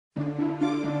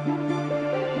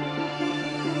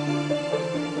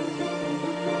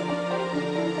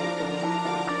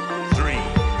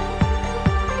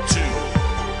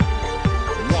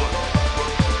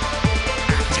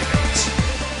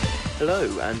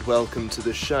Hello and welcome to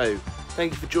the show.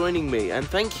 Thank you for joining me, and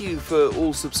thank you for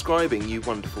all subscribing, you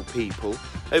wonderful people.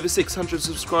 Over 600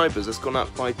 subscribers, that's gone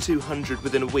up by 200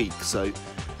 within a week, so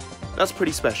that's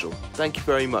pretty special. Thank you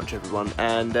very much, everyone,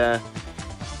 and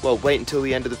well, wait until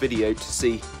the end of the video to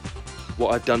see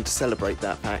what I've done to celebrate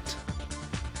that fact.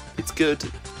 It's good.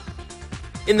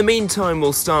 In the meantime,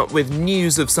 we'll start with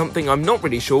news of something I'm not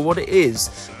really sure what it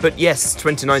is. But yes,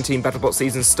 2019 BattleBots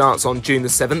season starts on June the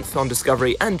 7th on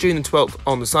Discovery and June the 12th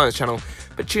on the Science Channel.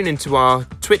 But tune into our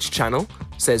Twitch channel,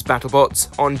 says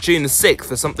BattleBots, on June the 6th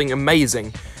for something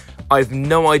amazing. I've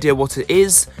no idea what it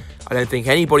is. I don't think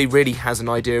anybody really has an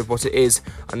idea of what it is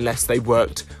unless they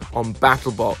worked on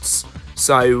BattleBots.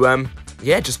 So,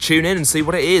 yeah, just tune in and see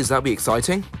what it is. That'll be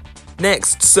exciting.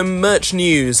 Next, some merch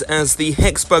news, as the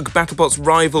Hexbug BattleBots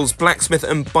Rivals Blacksmith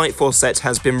and Biteforce set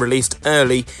has been released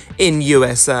early in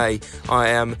USA. I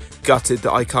am gutted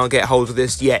that I can't get hold of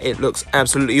this yet. It looks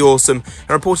absolutely awesome.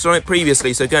 I reported on it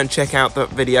previously, so go and check out that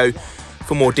video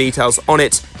for more details on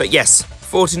it. But yes,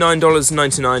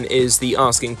 $49.99 is the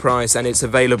asking price, and it's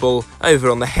available over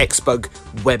on the Hexbug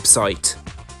website.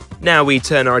 Now we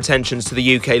turn our attentions to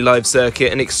the UK live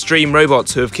circuit and Extreme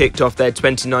Robots, who have kicked off their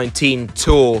 2019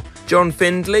 tour. John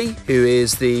Findlay, who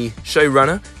is the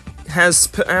showrunner, has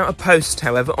put out a post,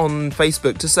 however, on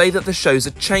Facebook to say that the shows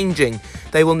are changing.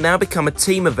 They will now become a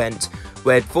team event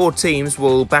where 4 teams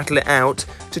will battle it out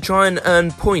to try and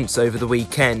earn points over the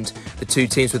weekend. The 2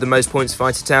 teams with the most points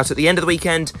fight it out at the end of the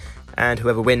weekend, and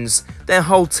whoever wins, their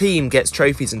whole team gets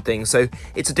trophies and things, so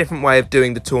it's a different way of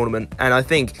doing the tournament, and I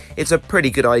think it's a pretty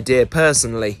good idea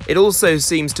personally. It also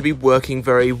seems to be working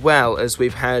very well, as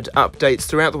we've had updates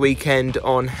throughout the weekend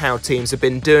on how teams have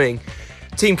been doing.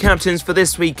 Team captains for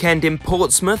this weekend in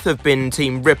Portsmouth have been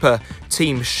Team Ripper,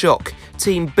 Team Shock,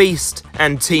 Team Beast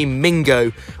and Team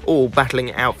Mingo, all battling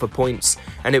it out for points,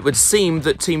 and it would seem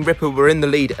that Team Ripper were in the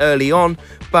lead early on,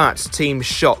 but Team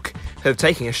Shock have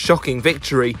taken a shocking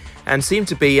victory and seem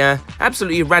to be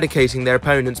absolutely eradicating their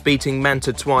opponents, beating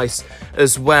Manta twice,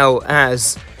 as well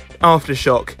as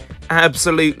Aftershock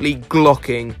absolutely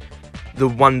glocking the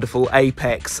wonderful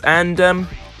Apex, and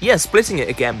yeah, splitting it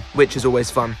again, which is always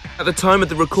fun. At the time of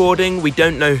the recording, we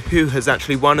don't know who has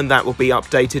actually won, and that will be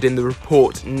updated in the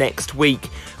report next week.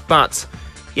 But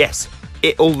yes,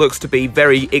 it all looks to be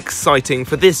very exciting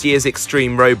for this year's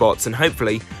Extreme Robots, and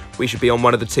hopefully we should be on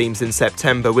one of the teams in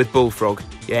September with Bullfrog.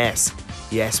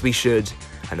 Yes, we should,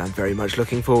 and I'm very much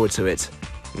looking forward to it.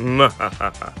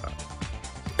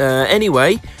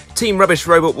 Anyway, Team Rubbish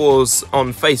Robot Wars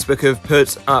on Facebook have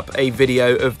put up a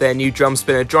video of their new drum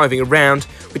spinner driving around,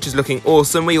 which is looking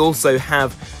awesome. We also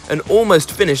have an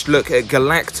almost finished look at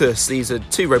Galactus. These are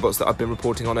 2 robots that I've been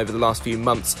reporting on over the last few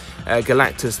months.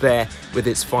 Galactus there with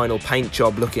its final paint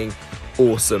job looking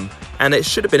awesome. And it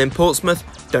should have been in Portsmouth.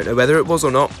 Don't know whether it was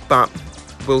or not, but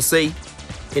we'll see.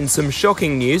 In some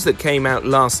shocking news that came out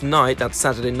last night, that's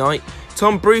Saturday night,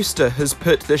 Tom Brewster has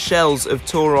put the shells of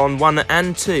Tauron 1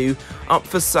 and 2 up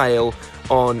for sale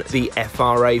on the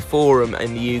FRA forum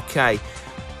in the UK.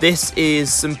 This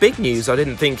is some big news. I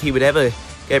didn't think he would ever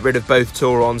get rid of both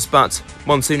Taurons, but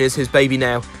Monsoon is his baby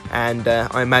now, and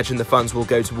I imagine the funds will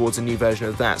go towards a new version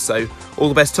of that. So all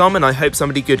the best, Tom, and I hope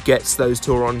somebody good gets those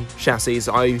Tauron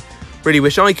chassis. I really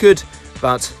wish I could,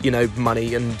 but, you know,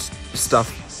 money and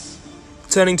stuff.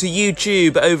 Turning to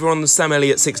YouTube, over on the Sam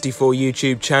Elliott 64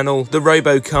 YouTube channel, the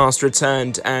Robocast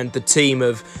returned, and the team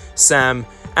of Sam,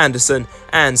 Anderson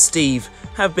and Steve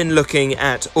have been looking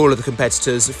at all of the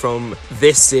competitors from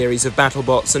this series of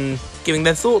BattleBots and giving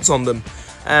their thoughts on them.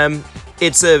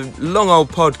 It's a long old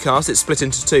podcast, it's split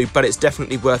into 2, but it's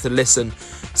definitely worth a listen,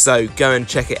 so go and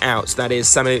check it out. That is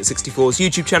Sam Elliott 64's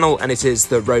YouTube channel, and it is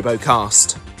the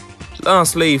Robocast.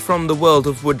 Lastly, from the world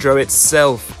of Woodrow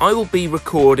itself, I will be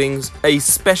recording a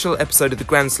special episode of the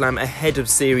Grand Slam ahead of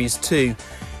Series 2,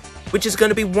 which is going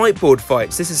to be whiteboard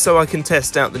fights. This is so I can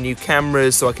test out the new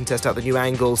cameras, so I can test out the new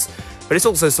angles, but it's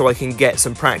also so I can get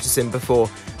some practice in before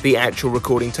the actual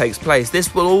recording takes place.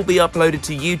 This will all be uploaded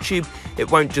to YouTube. It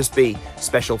won't just be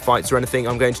special fights or anything.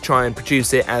 I'm going to try and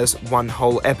produce it as one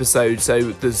whole episode.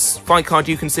 So the fight card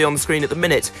you can see on the screen at the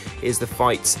minute is the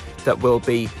fights that will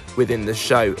be within the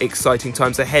show. Exciting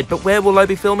times ahead, but where will I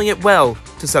be filming it? Well,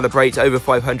 to celebrate over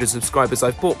 500 subscribers,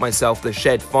 I've bought myself the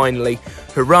shed finally.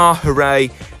 Hurrah, hooray,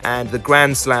 and the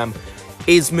Grand Slam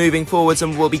is moving forwards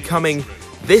and will be coming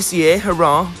this year.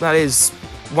 Hurrah, that is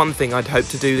one thing I'd hope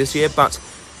to do this year, but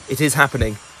it is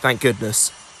happening, thank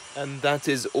goodness. And that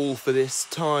is all for this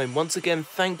time. Once again,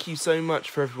 thank you so much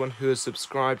for everyone who has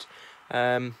subscribed.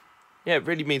 Yeah, it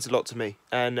really means a lot to me.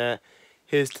 And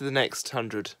here's to the next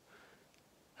 100.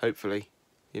 Hopefully.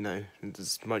 You know,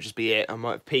 this might just be it. I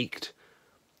might have peaked.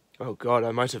 Oh God,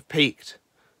 I might have peaked.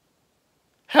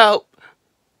 Help!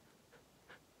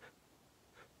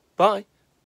 Bye.